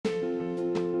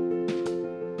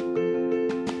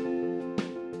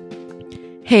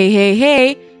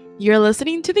Hey, you're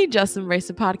listening to the Just Embrace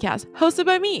It podcast, hosted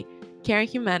by me, Karen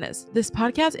Jimenez. This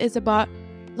podcast is about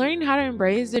learning how to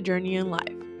embrace the journey in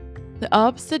life, the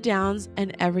ups, the downs,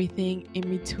 and everything in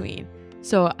between.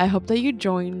 So I hope that you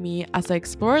join me as I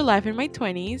explore life in my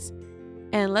 20s,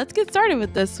 and let's get started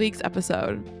with this week's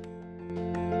episode.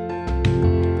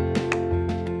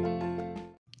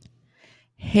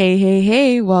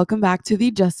 Hey, welcome back to the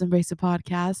Just Embrace It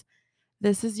podcast.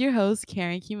 This is your host,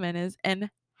 Karen Jimenez, and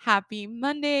happy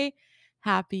Monday,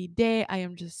 happy day. I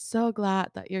am just so glad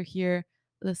that you're here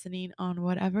listening on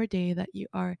whatever day that you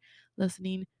are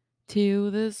listening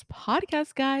to this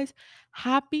podcast, guys.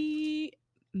 Happy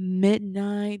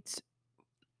midnight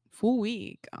full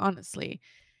week, honestly.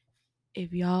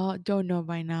 If y'all don't know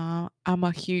by now, I'm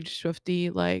a huge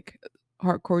Swiftie, like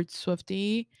hardcore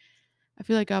Swiftie. I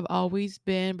feel like I've always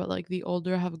been, but like the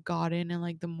older I have gotten and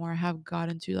like the more I have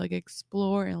gotten to like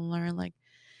explore and learn, like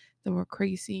the more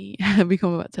crazy I have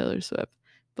become about Taylor Swift.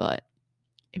 But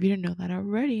if you didn't know that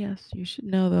already, yes, you should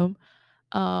know them.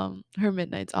 Her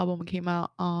Midnight's album came out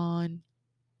on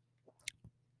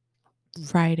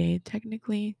Friday,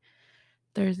 technically.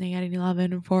 Thursday at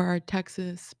 11 for our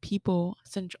Texas people,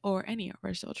 central or any of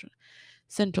our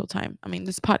central time. I mean,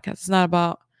 this podcast is not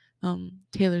about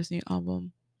Taylor's new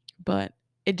album, but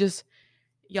it just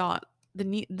y'all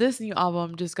this new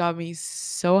album just got me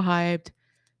so hyped,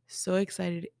 so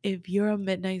excited. If you're a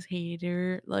Midnight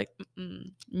hater, like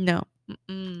no,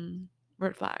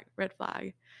 red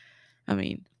flag. I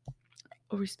mean,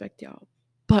 I respect y'all,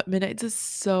 but Midnight's is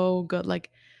so good.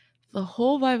 Like the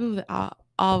whole vibe of the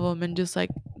album and just like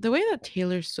the way that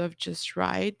Taylor Swift just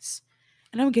writes.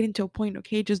 And I'm getting to a point,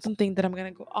 okay? Just don't think that I'm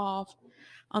gonna go off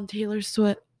on Taylor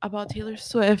Swift about Taylor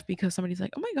Swift because somebody's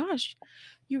like, "Oh my gosh,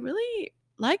 you really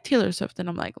like Taylor Swift?" And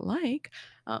I'm like,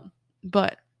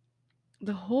 but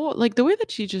the whole like the way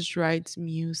that she just writes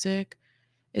music,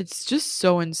 it's just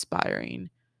so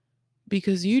inspiring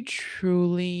because you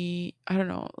truly, I don't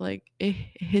know, like it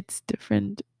hits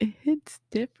different. It hits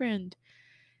different.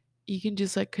 You can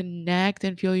just like connect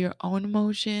and feel your own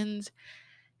emotions,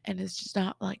 and it's just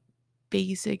not like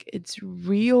basic. It's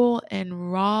real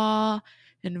and raw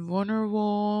and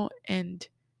vulnerable, and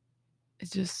it's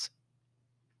just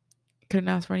couldn't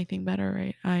ask for anything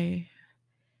better, right?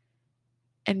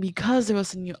 And because there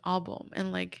was a new album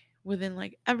and like within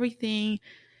like everything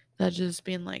that just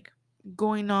been like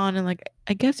going on, and like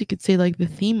I guess you could say like the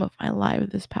theme of my life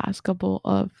this past couple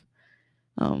of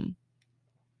um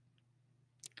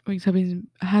weeks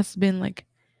has been like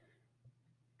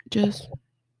just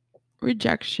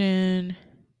rejection,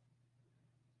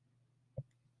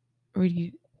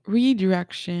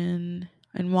 redirection,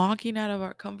 and walking out of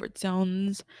our comfort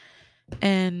zones.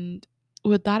 And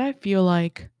with that, I feel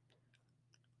like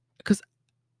because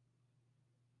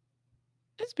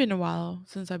it's been a while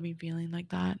since I've been feeling like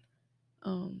that,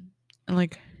 and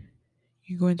like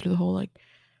you going through the whole like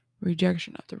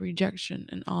rejection after rejection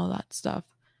and all that stuff.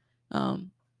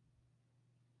 Um,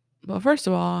 but first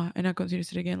of all, and I'll continue to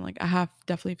say it again, like I have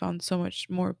definitely found so much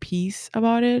more peace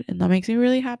about it, and that makes me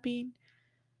really happy.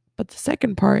 But the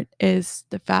second part is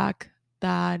the fact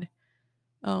that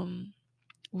um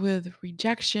with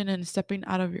rejection and stepping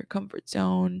out of your comfort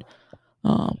zone,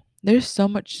 there's so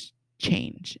much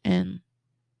change, and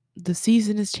the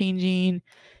season is changing.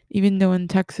 Even though in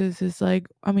Texas is like,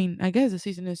 I mean, I guess the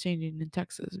season is changing in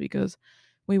Texas because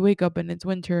we wake up and it's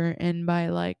winter, and by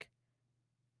like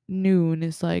noon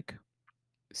it's like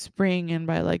spring, and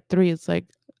by like 3 it's like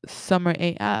summer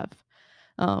AF.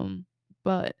 um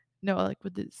but no, like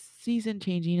with the season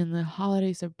changing and the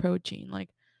holidays approaching, like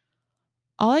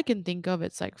all I can think of,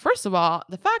 it's like, first of all,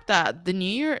 the fact that the new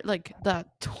year, like the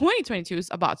 2022 is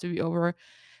about to be over.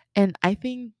 And I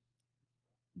think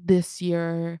this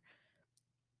year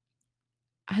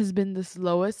has been the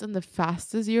slowest and the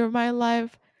fastest year of my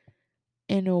life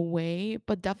in a way,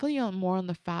 but definitely on more on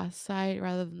the fast side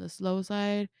rather than the slow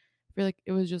side. I feel like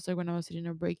it was just like when I was hitting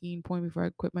a breaking point before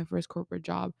I quit my first corporate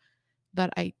job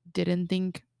that I didn't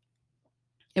think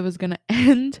it was gonna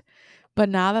end. But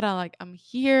now that I'm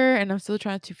here and I'm still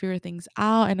trying to figure things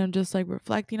out and I'm just like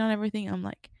reflecting on everything, I'm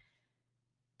like,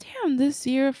 damn, this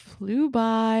year flew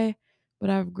by, but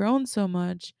I've grown so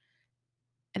much,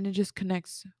 and it just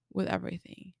connects with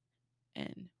everything.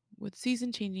 And with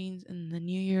season changing and the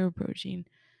new year approaching,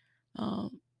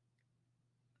 um,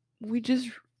 we just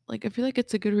like I feel like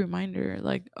it's a good reminder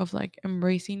like of like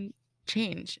embracing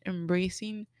change,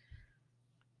 embracing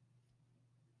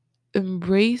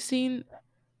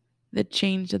the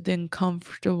change that the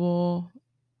uncomfortable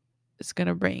is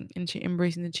gonna bring, and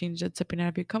embracing the change that stepping out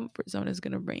of your comfort zone is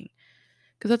gonna bring,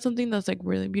 because that's something that's like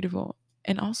really beautiful.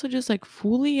 and also just like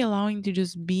fully allowing to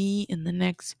just be in the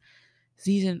next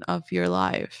season of your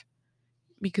life,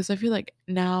 because I feel like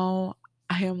now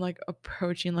I am like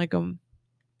approaching like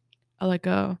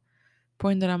a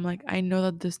point that I'm like, I know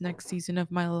that this next season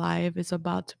of my life is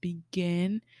about to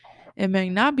begin. It may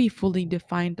not be fully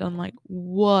defined on like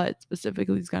what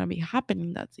specifically is going to be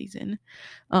happening that season,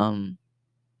 um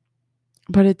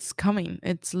but it's coming.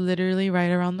 It's literally right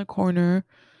around the corner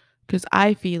because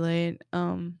I feel it.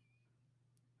 And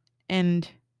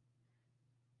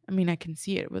I mean, I can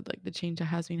see it with like the change that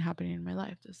has been happening in my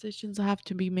life, decisions that have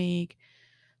to be made,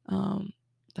 um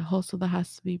the hustle that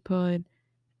has to be put,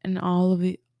 and all of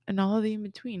the in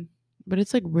between. But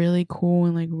it's like really cool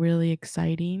and like really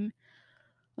exciting.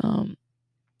 um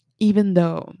Even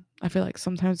though I feel like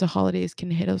sometimes the holidays can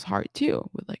hit us hard too,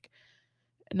 with like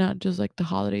not just like the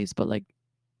holidays, but like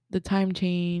the time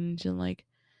change and like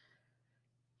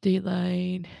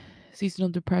daylight, seasonal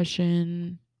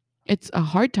depression. It's a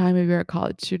hard time if you're a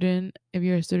college student, if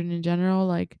you're a student in general.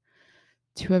 Like,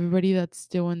 to everybody that's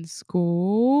still in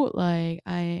school, like,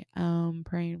 I am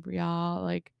praying for y'all.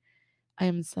 Like, I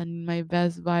am sending my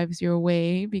best vibes your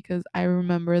way, because I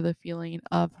remember the feeling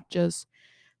of just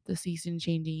the season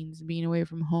changings, being away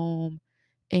from home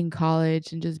in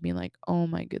college, and just being like, oh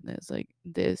my goodness, like,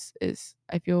 this is,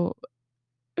 I feel,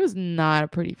 it was not a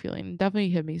pretty feeling. It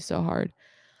definitely hit me so hard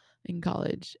in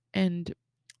college. And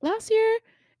last year,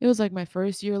 it was like my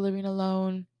first year living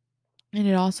alone. And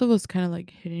it also was kind of like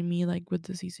hitting me like with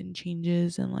the season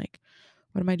changes and like,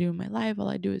 what am I doing in my life? All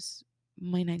I do is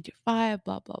my 9 to 5,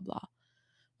 blah, blah, blah.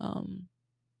 Um,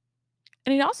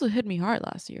 and it also hit me hard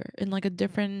last year in like a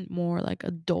different, more like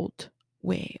adult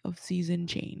way of season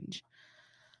change.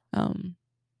 Um,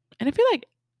 and I feel like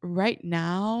right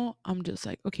now I'm just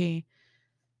like, okay,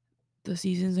 the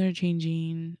seasons are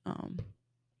changing,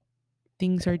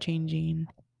 things are changing.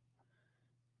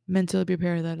 Mentally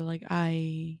prepare that like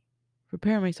I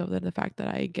prepare myself that the fact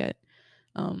that I get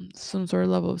some sort of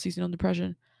level of seasonal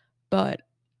depression, but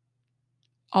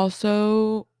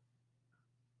also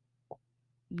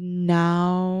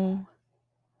now,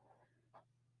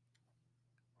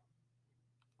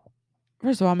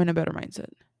 first of all, I'm in a better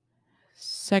mindset.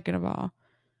 Second of all,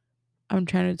 I'm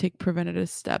trying to take preventative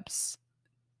steps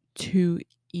to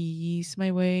ease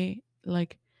my way,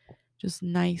 like, just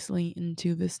nicely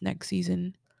into this next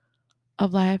season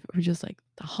of life, or just like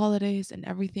the holidays and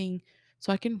everything,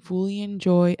 so I can fully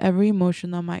enjoy every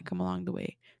emotion that might come along the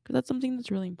way, because that's something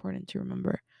that's really important to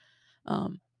remember.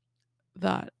 um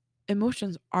that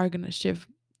emotions are going to shift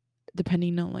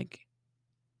depending on like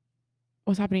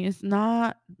what's happening. It's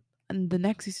not in the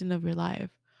next season of your life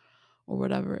or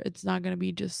whatever. It's not going to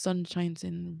be just sunshines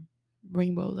and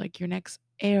rainbows like your next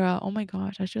era. Oh my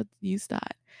gosh, I should use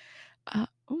that.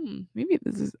 Maybe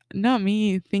this is not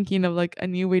me thinking of like a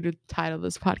new way to title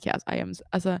this podcast.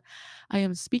 I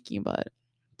am speaking about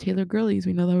Taylor Girlies.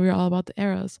 We know that we're all about the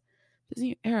eras, this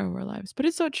new era of our lives. But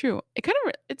it's so true. It's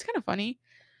kind of funny.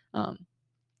 Um,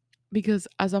 because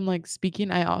as I'm like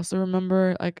speaking, I also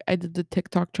remember like I did the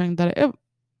TikTok trend that it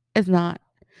is not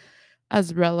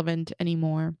as relevant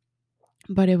anymore,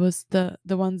 but it was the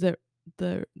ones that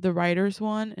the writers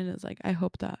one, and it's like, I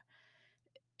hope that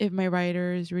if my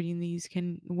writers reading these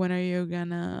can, when are you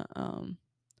gonna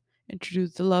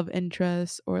introduce the love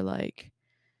interest, or like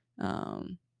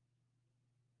um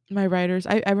my writers,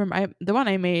 I remember, the one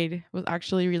I made was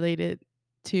actually related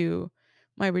to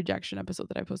my rejection episode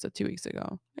that I posted 2 weeks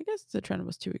ago. I guess the trend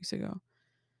was 2 weeks ago.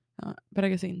 But I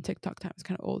guess in TikTok time it's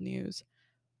kind of old news.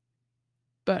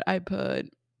 But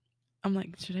I'm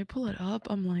like, should I pull it up?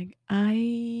 I'm like,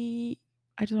 I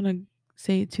just want to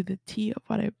say to the T of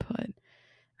what I put.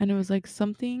 And it was like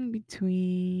something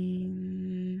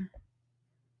between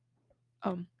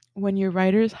when your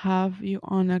writers have you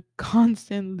on a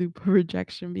constant loop of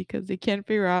rejection because they can't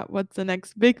figure out what's the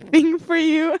next big thing for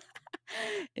you.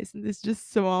 Isn't this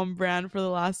just so on brand for the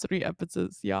last 3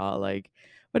 episodes, y'all? Like,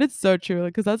 but it's so true,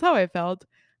 because that's how I felt.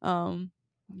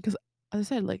 Because as I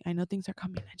said, like, I know things are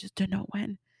coming. I just don't know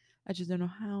when. I just don't know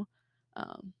how.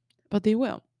 Um, but they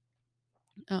will.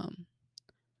 Um,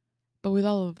 but with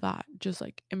all of that, just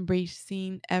like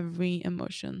embracing every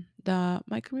emotion that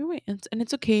might come your way, and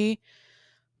it's okay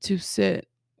to sit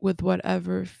with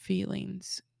whatever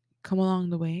feelings come along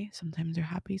the way. Sometimes they're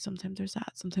happy, sometimes they're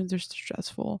sad, sometimes they're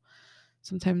stressful,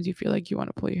 sometimes you feel like you want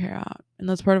to pull your hair out, and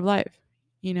that's part of life,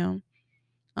 you know.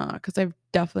 Because I've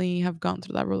definitely have gone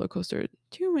through that roller coaster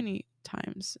too many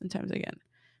times and times again.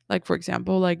 Like, for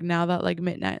example, like now that like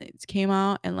Midnights came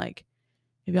out, and like,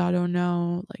 if y'all don't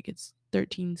know, like, it's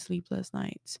 13 sleepless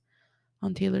nights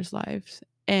on Taylor's lives,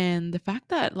 and the fact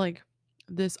that like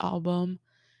this album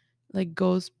like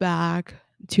goes back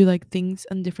to like things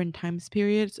in different times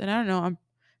periods. And I don't know, I'm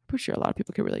pretty sure a lot of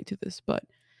people can relate to this, but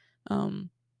um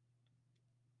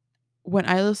when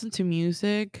I listen to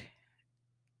music,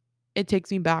 it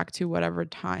takes me back to whatever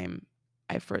time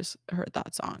I first heard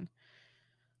that song.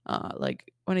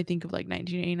 Like when I think of like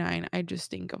 1989, I just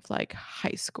think of like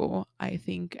high school. I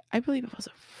believe I was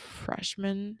a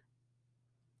freshman.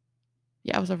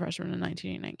 Yeah, I was a freshman when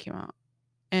 1989 came out.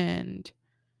 And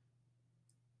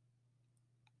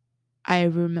I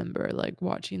remember like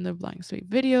watching the Blank Slate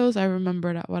videos. I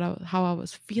remember that how I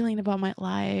was feeling about my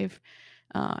life,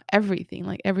 everything,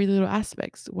 like every little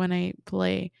aspects. When I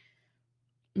play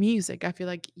music, I feel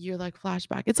like you're like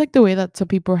flashback. It's like the way that some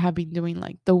people have been doing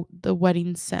like the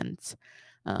wedding scents.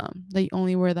 They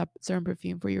only wear that certain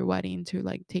perfume for your wedding to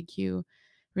like take you,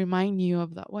 remind you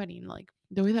of that wedding. Like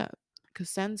the way that, because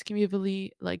scents can be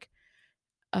really like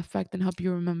affect and help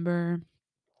you remember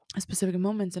specific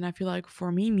moments. And I feel like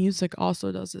for me, music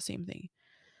also does the same thing.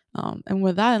 And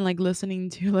with that, and like listening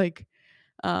to like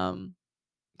um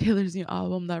Taylor's new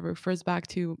album that refers back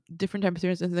to different time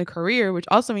periods in the career, which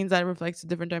also means that it reflects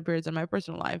different time periods in my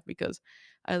personal life because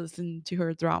I listened to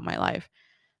her throughout my life.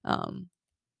 Um,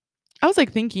 I was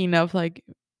like thinking of like,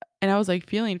 and I was like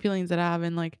feeling feelings that I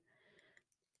haven't like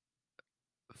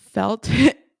felt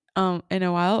in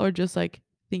a while, or just like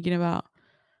thinking about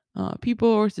people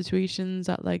or situations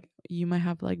that like you might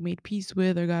have like made peace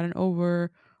with or gotten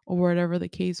over, or whatever the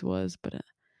case was. But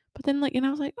then like, and I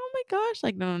was like, oh my gosh,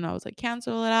 like no, I was like,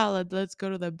 cancel it out. Let's go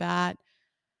to the bat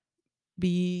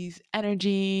bees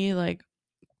energy, like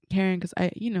Karen, because I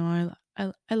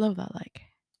love that like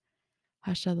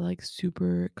hashtag like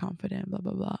super confident blah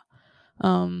blah blah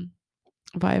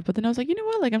vibe. But then I was like, you know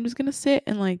what, like I'm just gonna sit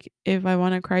and like, if I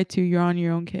want to cry to You're on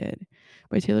Your Own Kid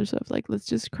by Taylor Swift, like let's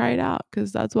just cry it out,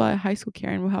 because that's what high school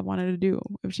Karen would have wanted to do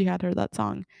if she had heard that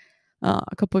song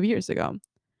a couple of years ago.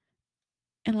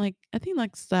 And like I think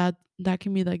like that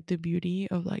can be like the beauty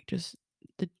of like just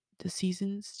the the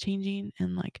seasons changing,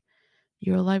 and like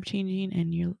your life changing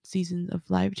and your seasons of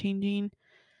life changing,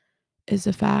 is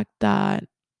the fact that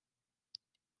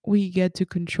we get to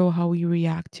control how we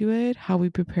react to it, how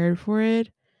we prepare for it,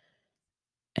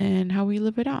 and how we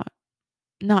live it out.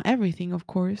 Not everything, of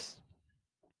course,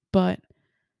 but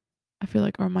I feel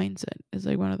like our mindset is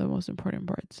like one of the most important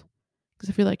parts. Because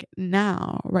I feel like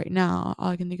now, right now, all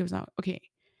I can think of is now, okay,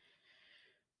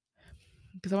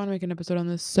 because I want to make an episode on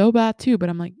this so bad too, but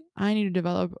I'm like, I need to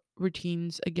develop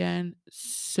routines again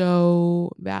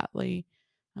so badly.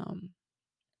 Um,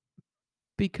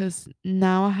 because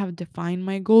now I have defined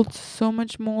my goals so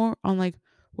much more on like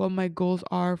what my goals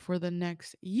are for the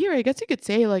next year. I guess you could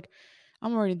say like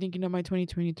I'm already thinking of my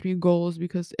 2023 goals,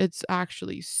 because it's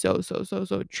actually so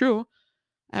true.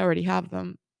 I already have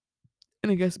them.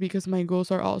 And I guess because my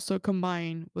goals are also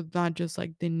combined with not just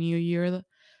like the new year,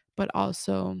 but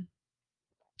also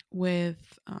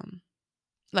with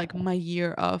like my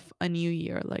year of a new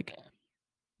year, like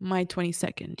my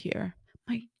 22nd year,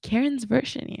 my Karen's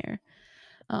version year.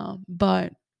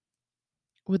 But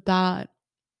with that,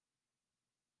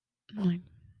 I'm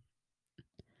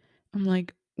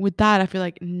like, with that, I feel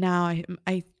like now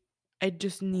I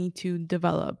just need to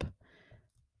develop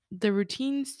the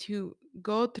routines to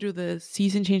go through the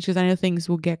season change, because I know things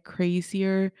will get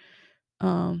crazier.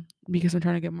 Because I'm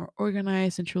trying to get more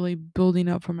organized and truly building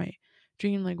up for my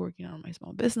dream, like working on my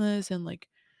small business and like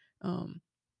um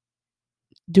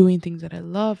doing things that I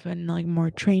love, and like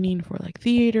more training for like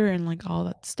theater and like all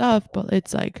that stuff. But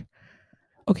it's like,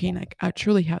 okay, like I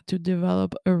truly have to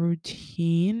develop a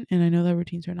routine, and I know that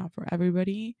routines are not for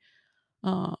everybody.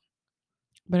 Um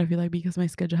But I feel like because my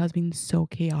schedule has been so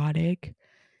chaotic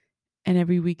and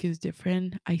every week is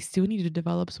different, I still need to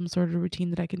develop some sort of routine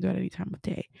that I can do at any time of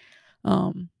day.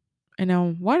 Um, and I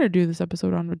want to do this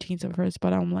episode on routines at first,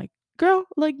 but I'm like, girl,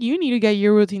 like you need to get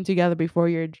your routine together before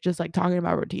you're just like talking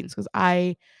about routines. Because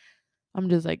I'm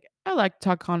just like, I like to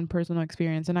talk on personal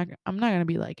experience, and I'm not gonna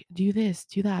be like, do this,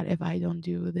 do that if I don't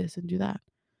do this and do that.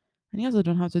 And you also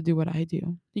don't have to do what I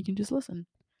do. You can just listen.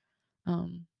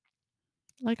 Um,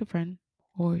 like a friend.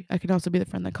 Or I can also be the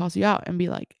friend that calls you out and be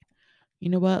like, you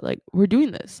know what? Like, we're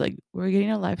doing this. Like, we're getting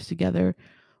our lives together.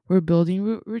 We're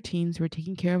building routines. We're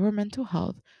taking care of our mental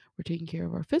health. We're taking care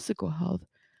of our physical health.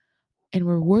 And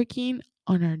we're working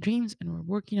on our dreams, and we're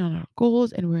working on our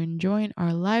goals, and we're enjoying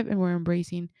our life, and we're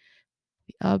embracing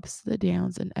the ups, the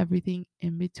downs, and everything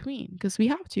in between. Because we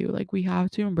have to. Like, we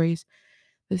have to embrace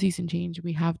the season change.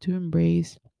 We have to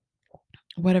embrace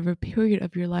whatever period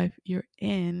of your life you're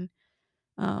in,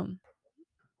 um,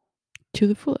 to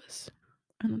the fullest.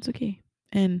 And that's okay.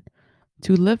 And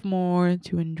to live more,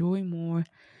 to enjoy more,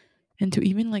 and to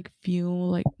even like feel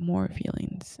like more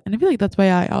feelings. And I feel like that's why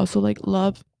I also like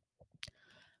love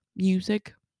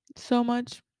music so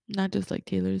much, not just like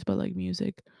Taylor's, but like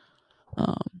music.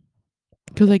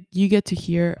 Because like you get to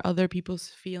hear other people's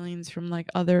feelings from like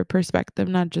other perspective,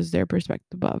 not just their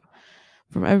perspective, but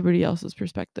from everybody else's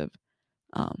perspective,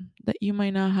 that you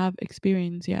might not have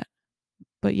experienced yet,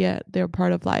 but yet they're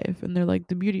part of life and they're like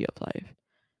the beauty of life.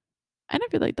 And I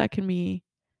feel like that can be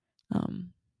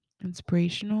um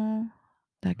inspirational,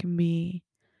 that can be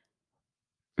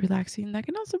relaxing, that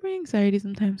can also bring anxiety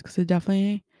sometimes, because it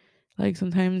definitely, like,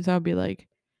 sometimes I'll be like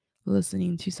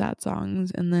listening to sad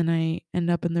songs and then I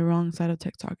end up in the wrong side of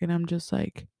TikTok and I'm just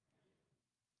like,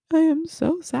 I am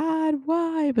so sad.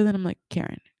 Why? But then I'm like,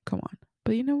 Karen, come on.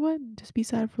 But you know what? Just be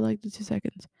sad for like the 2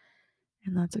 seconds.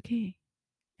 And that's okay.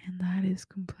 And that is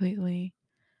completely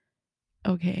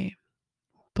okay.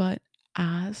 But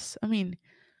I mean,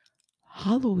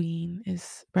 Halloween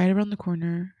is right around the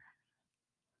corner.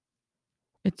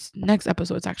 It's next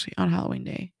episode. It's actually on Halloween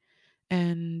Day.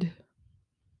 And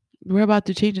we're about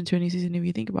to change into a new season if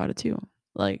you think about it too.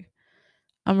 Like,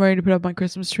 I'm ready to put up my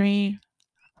Christmas tree.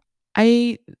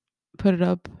 I put it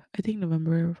up, I think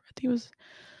November. I think it was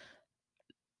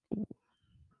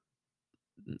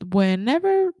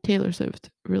whenever Taylor Swift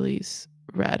released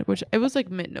Red, which it was like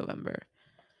mid-November.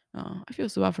 I feel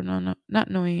so bad for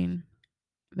not knowing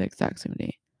the exact same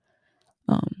day.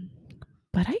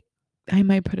 But I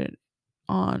might put it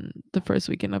on the first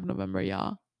weekend of November,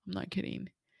 y'all. I'm not kidding.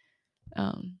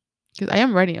 Because I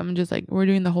am ready. I'm just like, we're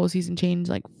doing the whole season change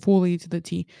like fully to the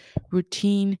T.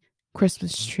 Routine,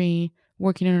 Christmas tree,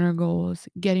 working on our goals,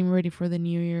 getting ready for the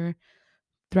new year,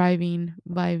 thriving,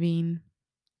 vibing,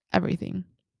 everything.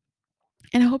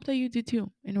 And I hope that you do too,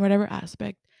 in whatever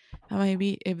aspect that might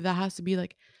be. If that has to be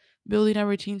like building a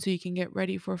routine so you can get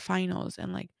ready for finals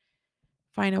and like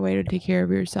find a way to take care of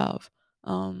yourself,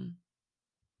 and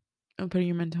putting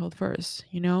your mental health first,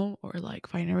 or like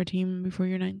find a routine before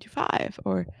your 9 to 5,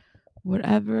 or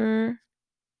whatever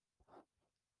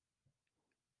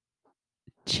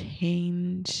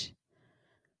change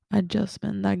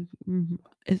adjustment that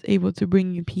is able to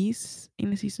bring you peace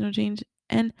in a seasonal change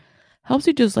and helps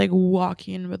you just like walk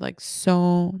in with like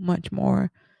so much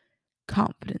more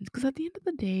confidence, because at the end of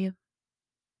the day,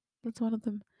 that's one of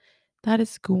them that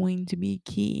is going to be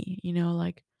key,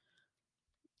 like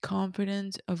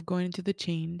confidence of going into the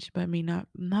change, but me not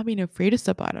being afraid to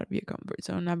step out of your comfort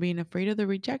zone, not being afraid of the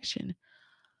rejection,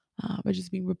 but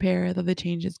just being prepared that the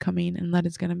change is coming and that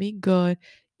it's gonna be good,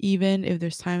 even if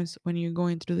there's times when you're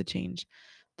going through the change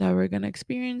that we're gonna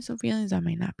experience some feelings that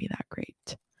might not be that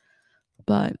great.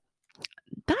 But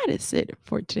that is it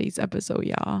for today's episode,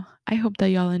 y'all. I hope that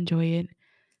y'all enjoy it.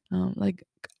 Like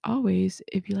always,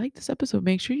 if you like this episode,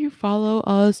 make sure you follow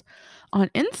us on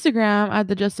Instagram at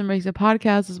the Just Embrace It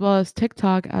Podcast, as well as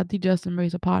TikTok at the Just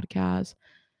Embrace It Podcast.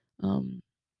 I'm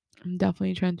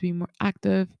definitely trying to be more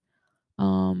active.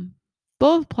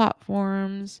 Both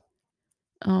platforms.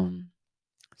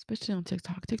 Especially on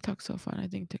TikTok. TikTok's so fun. I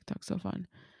think TikTok's so fun.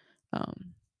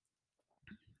 Um,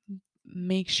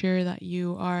 make sure that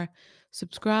you are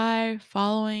subscribed,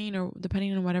 following, or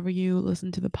depending on whatever you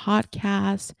listen to the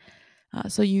podcast,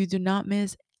 so you do not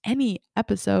miss any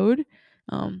episode.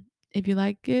 If you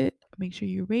like it, make sure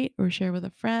you rate or share with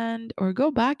a friend, or go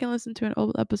back and listen to an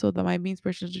old episode that might be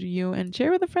inspirational to you and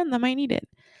share with a friend that might need it.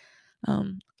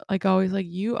 Like always, like,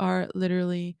 you are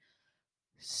literally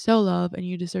so loved and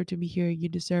you deserve to be here. You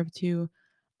deserve to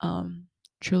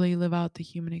truly live out the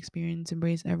human experience,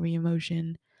 embrace every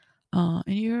emotion, and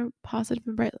you're a positive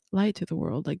and bright light to the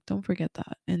world. Like, don't forget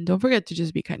that. And don't forget to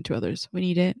just be kind to others. We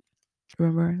need it.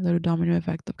 Remember, little domino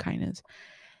effect of kindness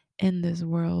in this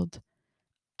world.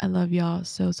 I love y'all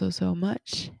so, so, so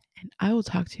much. And I will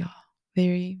talk to y'all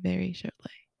very, very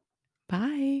shortly.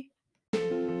 Bye.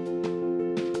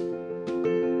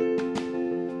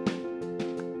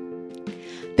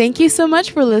 Thank you so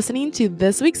much for listening to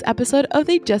this week's episode of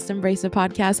the Just Embrace It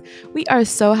podcast. We are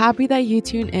so happy that you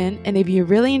tuned in. And if you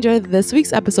really enjoyed this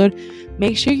week's episode,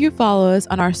 make sure you follow us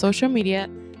on our social media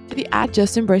to the at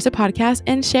Just Embrace It podcast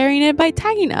and sharing it by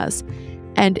tagging us.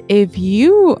 And if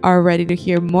you are ready to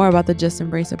hear more about the Just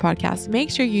Embrace It podcast,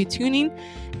 make sure you tune in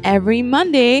every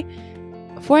Monday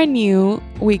for a new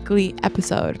weekly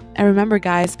episode. And remember,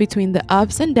 guys, between the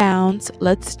ups and downs,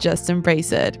 let's just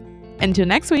embrace it. Until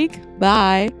next week,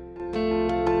 bye.